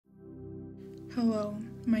Hello,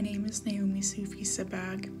 my name is Naomi Soufi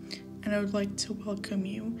Sabbagh, and I would like to welcome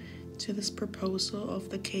you to this proposal of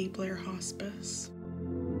the KBH Hospice.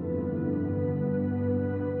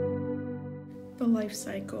 The life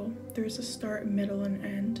cycle. There's a start, middle, and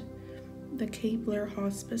end. The KBH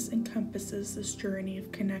Hospice encompasses this journey of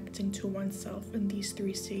connecting to oneself in these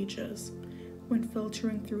three stages. When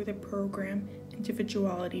filtering through the program,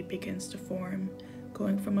 individuality begins to form,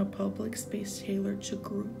 going from a public space tailored to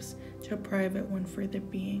groups to a private one for the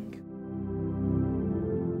being.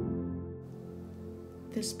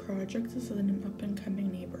 This project is in an up-and-coming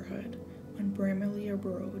neighborhood on Bramalea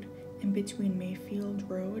Road, in between Mayfield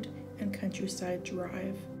Road and Countryside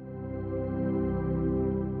Drive.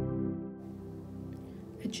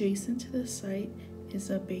 Adjacent to the site is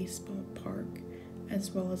a baseball park,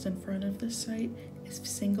 as well as in front of the site is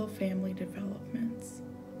single-family developments.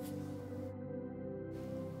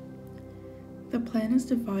 The plan is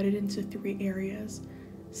divided into three areas: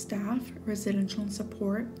 staff, residential and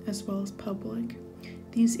support, as well as public.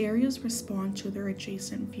 These areas respond to their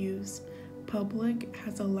adjacent views. Public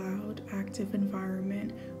has a loud, active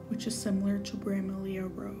environment, which is similar to Bramalea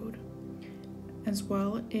Road. As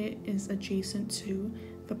well, it is adjacent to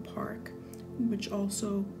the park, which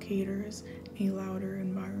also caters a louder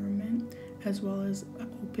environment, as well as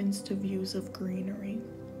opens to views of greenery.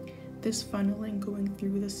 This funneling going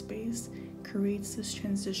through the space creates this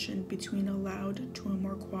transition between a loud to a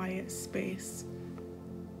more quiet space.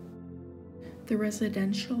 The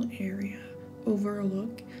residential area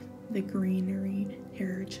overlook the greenery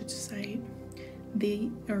heritage site. They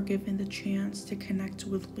are given the chance to connect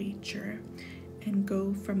with nature and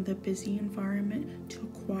go from the busy environment to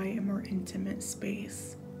a quiet, more intimate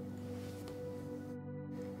space.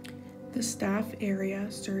 The staff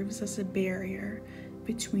area serves as a barrier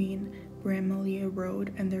between Bramalea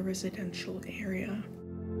Road and the residential area.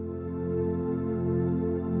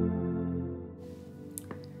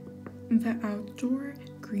 The outdoor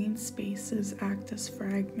green spaces act as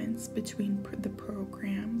fragments between the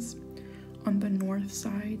programs. On the north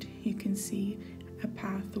side, you can see a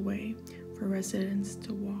pathway for residents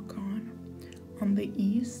to walk on. On the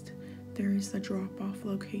east, there is a drop-off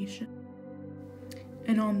location.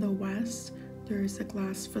 And on the west, there is a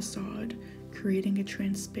glass facade, creating a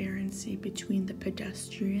transparency between the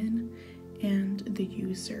pedestrian and the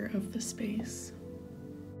user of the space.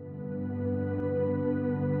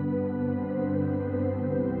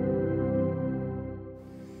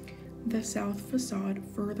 The south facade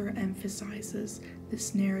further emphasizes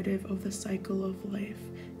this narrative of the cycle of life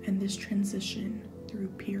and this transition through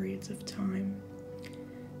periods of time.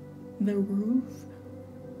 The roof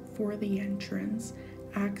for the entrance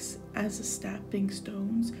acts as a stepping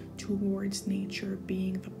stones towards nature,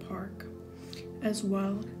 being the park. As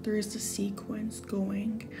well, there is a sequence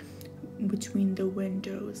going between the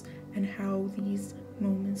windows and how these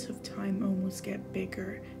moments of time almost get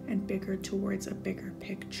bigger and bigger towards a bigger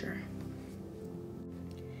picture.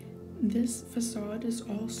 This facade is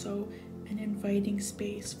also an inviting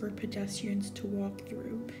space for pedestrians to walk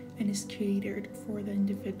through and is catered for the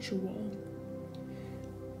individual.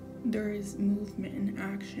 There is movement and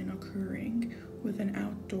action occurring with an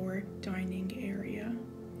outdoor dining area,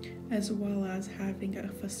 as well as having a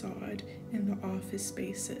facade in the office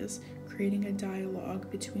spaces, creating a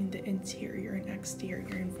dialogue between the interior and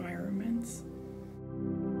exterior environments.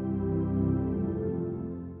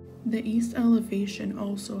 The east elevation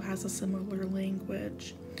also has a similar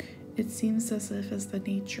language. It seems as if the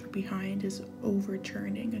nature behind is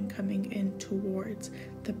overturning and coming in towards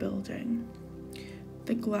the building.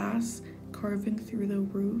 The glass carving through the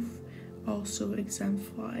roof also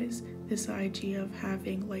exemplifies this idea of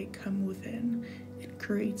having light come within. It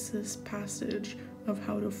creates this passage of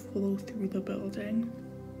how to flow through the building.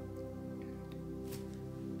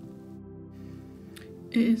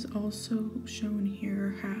 It is also shown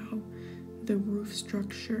here how the roof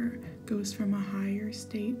structure goes from a higher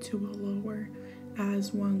state to a lower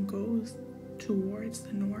as one goes towards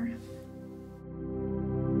the north.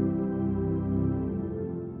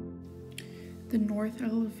 The north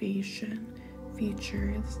elevation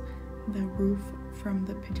features the roof from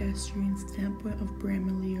the pedestrian standpoint of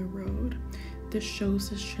Bramalea Road. This shows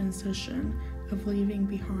this transition of leaving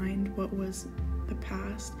behind what was the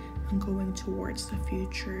past and going towards the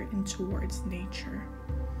future and towards nature.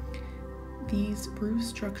 These roof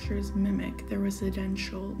structures mimic the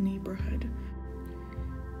residential neighborhood.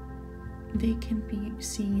 They can be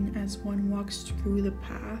seen as one walks through the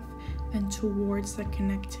path and towards the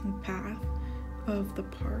connecting path of the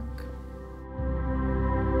park.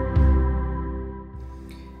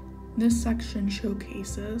 This section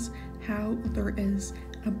showcases how there is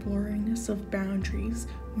a blurriness of boundaries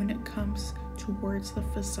when it comes towards the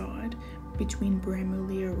facade between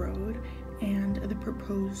Bramalea Road and the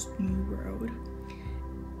proposed new road.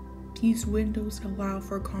 These windows allow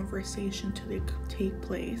for conversation to take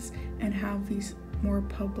place and have these more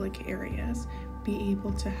public areas be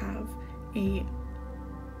able to have a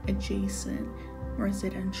adjacent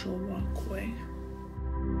residential walkway.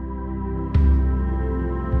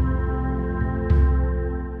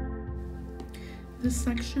 This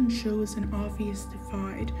section shows an obvious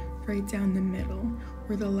divide right down the middle,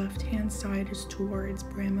 where the left-hand side is towards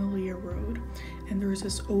Bramalea Road, and there's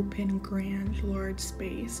this open, grand, large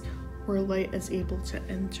space where light is able to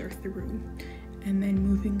enter through. And then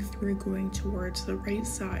moving through, going towards the right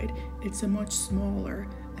side, it's a much smaller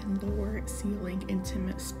and lower ceiling,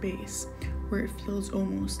 intimate space where it feels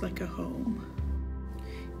almost like a home.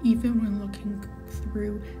 Even when looking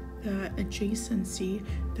through the adjacency,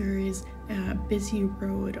 there is a busy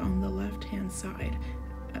road on the left-hand side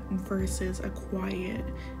versus a quiet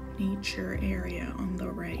nature area on the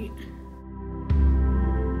right.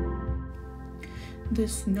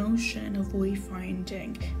 This notion of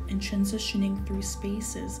wayfinding and transitioning through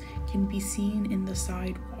spaces can be seen in the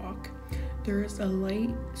sidewalk. There is a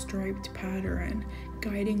light striped pattern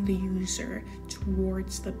guiding the user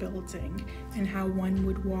towards the building and how one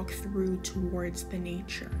would walk through towards the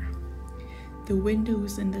nature. The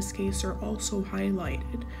windows in this case are also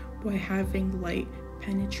highlighted by having light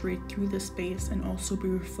penetrate through the space and also be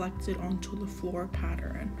reflected onto the floor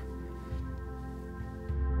pattern.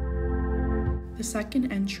 The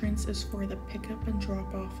second entrance is for the pickup and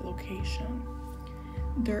drop-off location.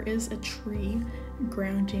 There is a tree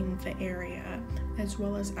grounding the area, as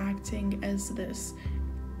well as acting as this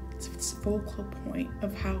focal point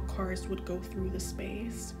of how cars would go through the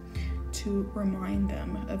space to remind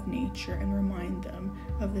them of nature and remind them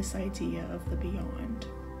of this idea of the beyond.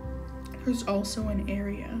 There's also an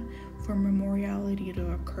area for memoriality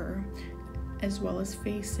to occur, as well as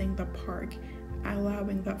facing the park,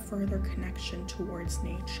 allowing that further connection towards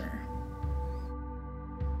nature.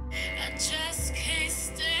 I just can't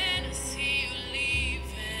stand to see you leaving,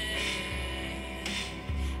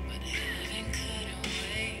 but heaven couldn't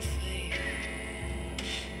wait for you.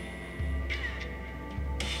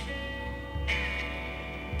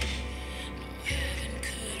 No, heaven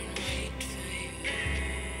couldn't wait for you.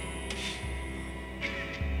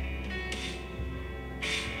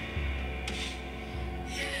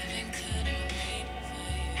 Heaven couldn't wait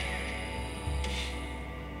for you.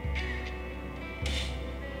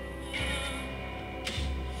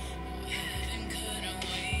 Heaven couldn't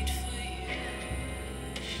wait for you.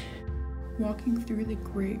 Walking through the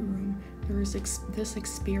great room, there is this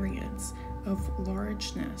experience of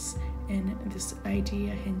largeness and this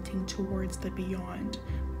idea hinting towards the beyond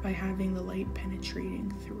by having the light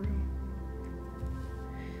penetrating through.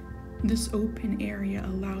 This open area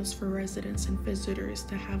allows for residents and visitors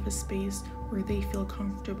to have a space where they feel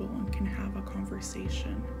comfortable and can have a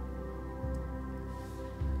conversation.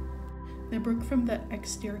 The brick from the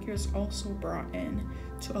exterior is also brought in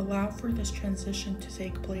to allow for this transition to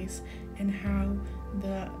take place and how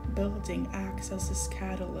the building acts as this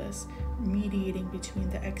catalyst, mediating between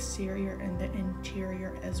the exterior and the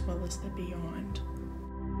interior as well as the beyond.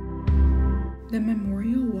 The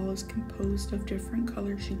memorial wall is composed of different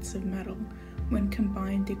color sheets of metal. When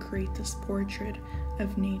combined, they create this portrait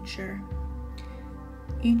of nature.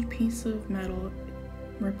 Each piece of metal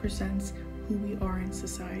represents who we are in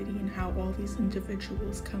society and how all these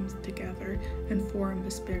individuals come together and form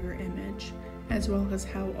this bigger image, as well as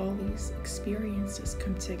how all these experiences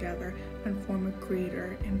come together and form a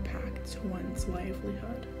greater impact to one's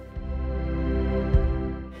livelihood.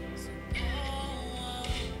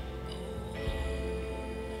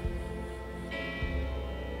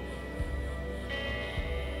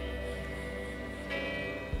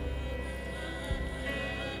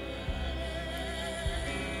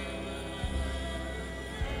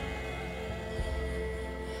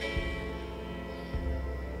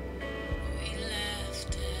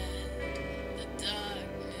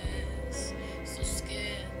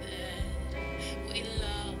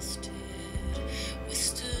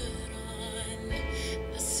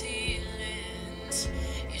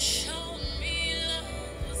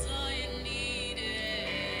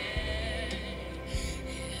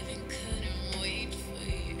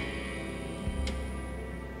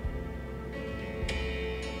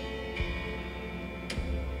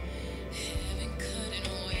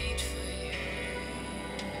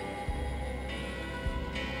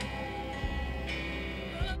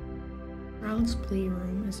 Child's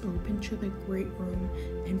playroom is open to the great room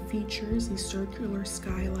and features these circular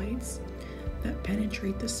skylights. that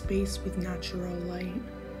penetrate the space with natural light.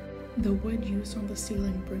 The wood used on the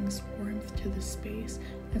ceiling brings warmth to the space,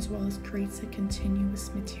 as well as creates a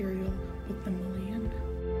continuous material with the mullion.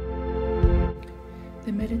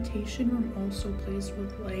 The meditation room also plays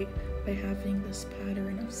with light by having this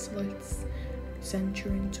pattern of slits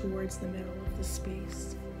centering towards the middle of the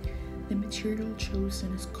space. The material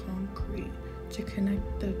chosen is concrete to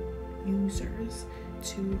connect the users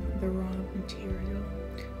to the raw material,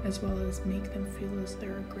 as well as make them feel as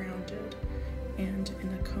they're grounded and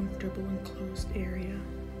in a comfortable enclosed area.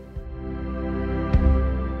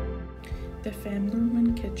 The family room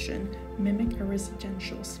and kitchen mimic a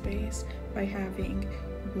residential space by having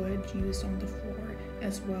wood used on the floor,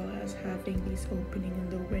 as well as having these opening in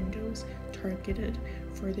the windows targeted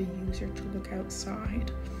for the user to look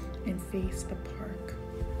outside and face the park.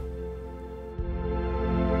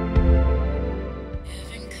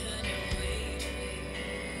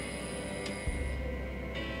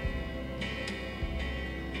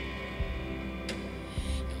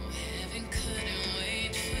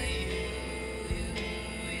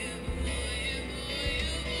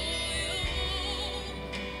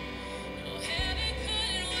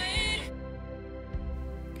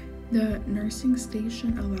 The nursing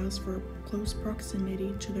station allows for close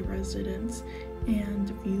proximity to the residents and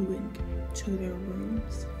viewing to their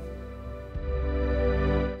rooms.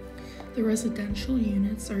 The residential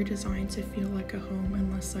units are designed to feel like a home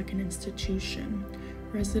and less like an institution.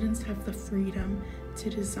 Residents have the freedom to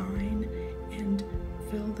design and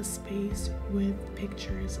fill the space with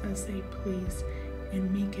pictures as they please and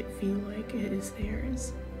make it feel like it is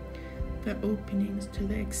theirs. The openings to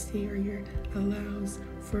the exterior allows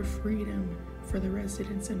for freedom for the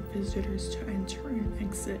residents and visitors to enter and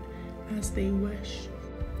exit as they wish.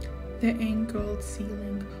 The angled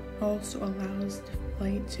ceiling also allows the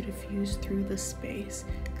light to diffuse through the space,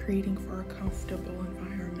 creating for a comfortable